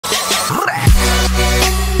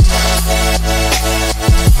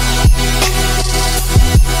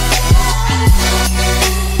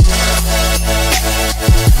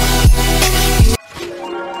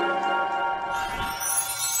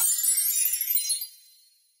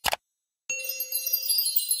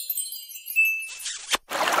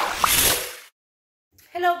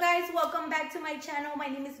guys, welcome back to my channel. My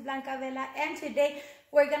name is Blanca Vela and today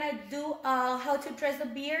we're gonna do how to dress a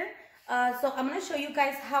beer. So I'm gonna show you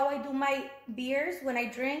guys how I do my beers when I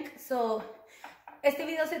drink. So este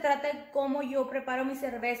video se trata de cómo yo preparo mis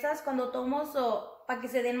cervezas cuando tomo, para que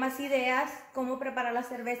se den más ideas cómo preparar la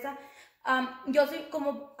cerveza. Yo soy,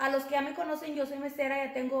 como a los que ya me conocen, yo soy mesera,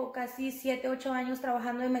 ya tengo casi 7, 8 años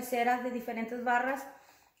trabajando de meseras de diferentes barras.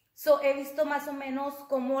 So, he visto más o menos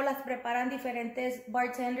cómo las preparan diferentes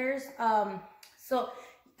bartenders.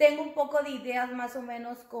 Tengo un poco de ideas más o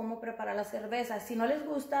menos cómo preparar la cerveza. Si no les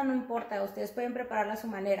gusta, no importa, ustedes pueden prepararla a su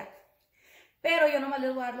manera. Pero yo nomás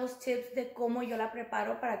les voy a dar los tips de cómo yo la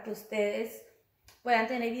preparo para que ustedes puedan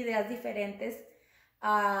tener ideas diferentes.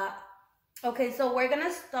 Okay, so we're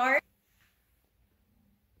gonna start.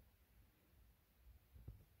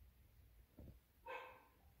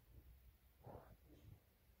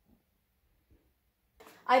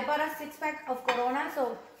 I bought a 6-pack of Corona,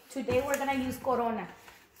 so today we're gonna use Corona.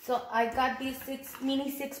 So I got these mini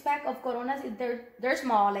 6-pack of Coronas. They're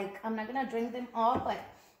small, like I'm not gonna drink them all, but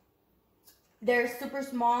they're super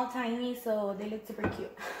small, tiny, so they look super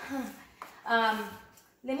cute.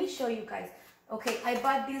 Let me show you guys. Okay, I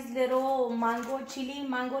bought these little mango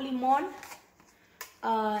limon,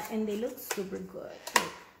 and they look super good.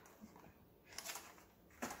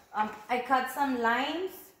 I cut some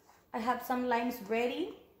limes. I have some limes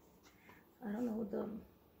ready. I don't know,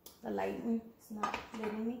 the lighting is not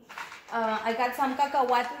letting me. I got some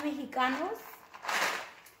cacahuates mexicanos.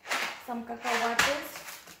 Some cacahuates.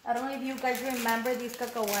 I don't know if you guys remember these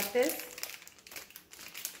cacahuates.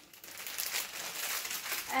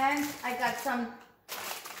 And I got some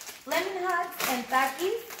lemon hearts and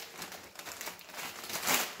takis.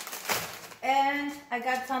 And I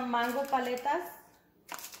got some mango paletas.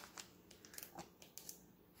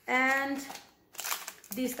 And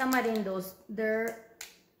these tamarindos, they're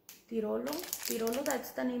TIROLO,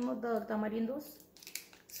 that's the name of the tamarindos.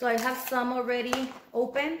 So I have some already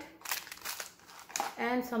opened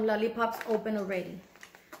and some lollipops open already.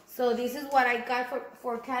 So this is what I got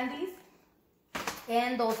for candies.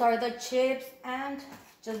 And those are the chips and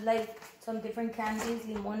just like some different candies,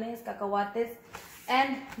 limones, cacahuates,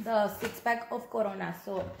 and the 6-pack of Corona.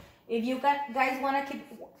 So if you guys wanna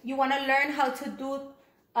learn how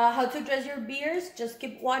to dress your beers, just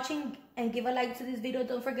keep watching and give a like to this video.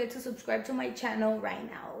 Don't forget to subscribe to my channel right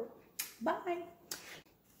now. Bye.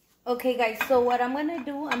 Okay guys, so what I'm gonna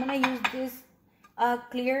do, I'm gonna use this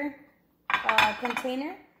clear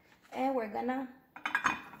container, and we're gonna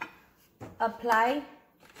apply.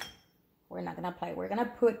 We're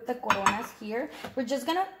gonna put the Coronas here. We're just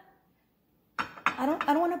gonna, I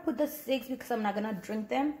don't want to put the 6 because I'm not gonna drink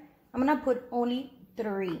them. I'm gonna put only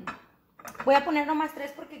 3. Voy a poner nomás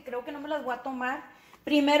 3 porque creo que no me las voy a tomar.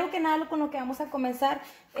 Primero que nada, con lo que vamos a comenzar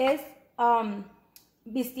es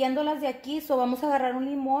vistiéndolas de aquí. So vamos a agarrar un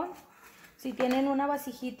limón. Si tienen una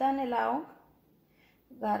vasijita en el lado,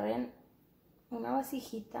 agarren una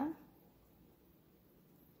vasijita.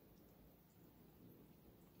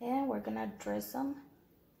 And we're gonna dress them.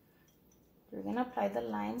 We're gonna apply the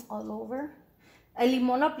lime all over. El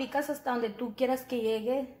limón lo aplicas hasta donde tú quieras que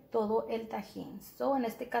llegue todo el tajín. So, en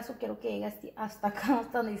este caso quiero que llegue hasta acá,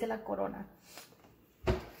 hasta donde dice la Corona.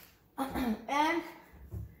 And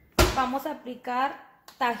vamos a aplicar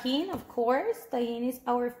tajín, of course. Tajín is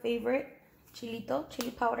our favorite chili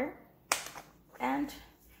powder. And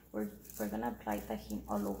we're gonna apply tajín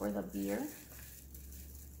all over the beer.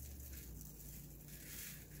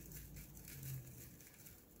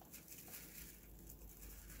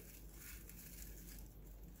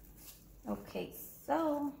 Ok,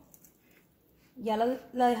 so ya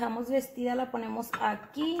la dejamos vestida, la ponemos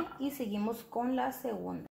aquí y seguimos con la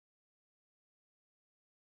segunda.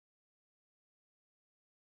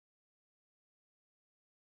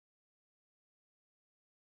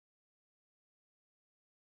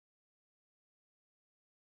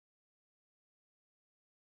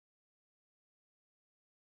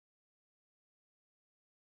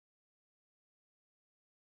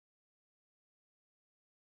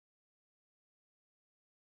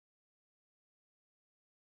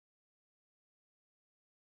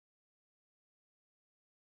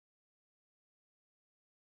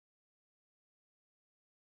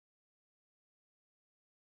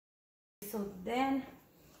 So then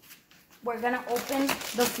we're gonna open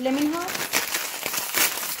the FLAMMIN hot.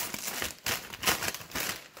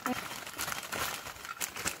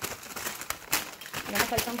 We're gonna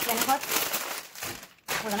apply some FLAMMIN hot.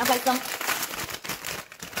 We're gonna apply some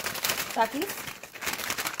TAKIS.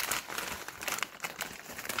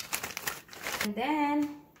 And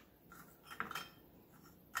then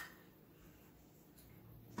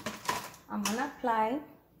apply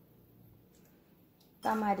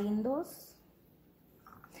tamarindos.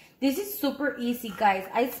 This is super easy, guys.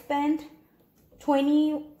 I spent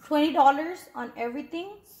 $20 on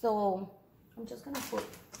everything, so I'm just gonna put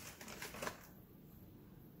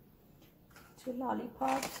 2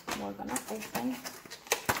 lollipops. We're gonna open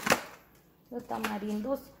the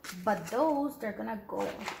tamarindos, but those, they're gonna go.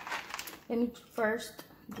 Let me first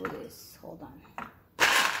do this. Hold on.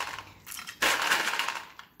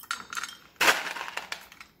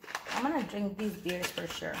 I'm gonna drink these beers for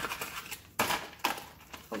sure.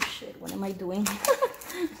 Oh shit, what am I doing?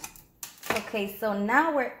 Okay, so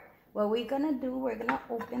now what we're gonna do, we're gonna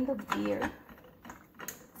open the beer.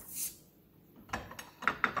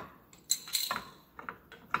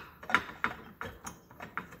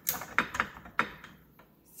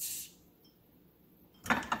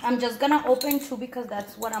 I'm just gonna open 2 because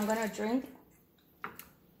that's what I'm gonna drink.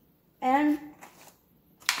 And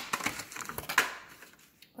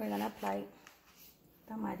we're gonna apply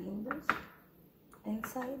tamarindos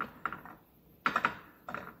inside.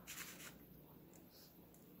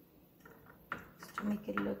 Just to make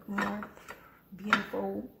it look more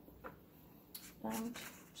beautiful. I'm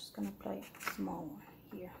just gonna apply a small one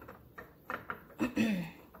here.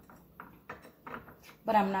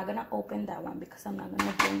 But I'm not gonna open that one because I'm not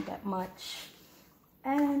gonna drink that much.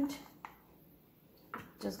 And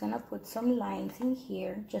just gonna put some limes in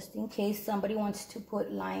here just in case somebody wants to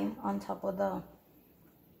put lime on top of the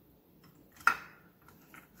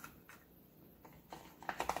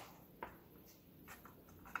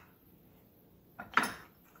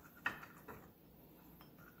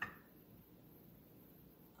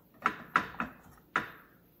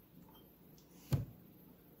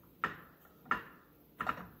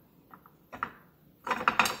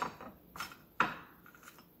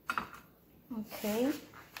okay,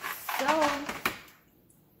 so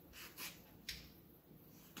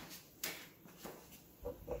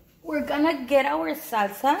we're gonna get our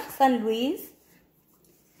salsa, SANLUIS,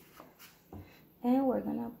 and we're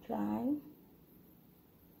gonna apply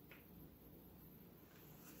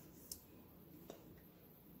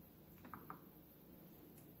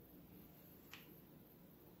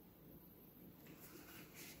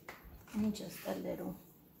and just a little.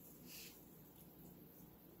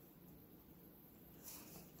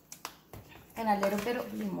 And a little bit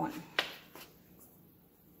of lemon.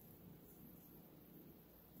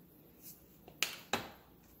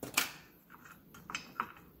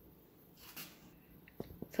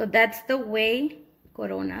 So that's the way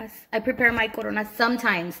coronas. I prepare my coronas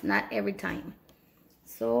sometimes, not every time.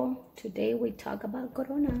 So today we talk about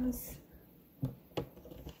coronas.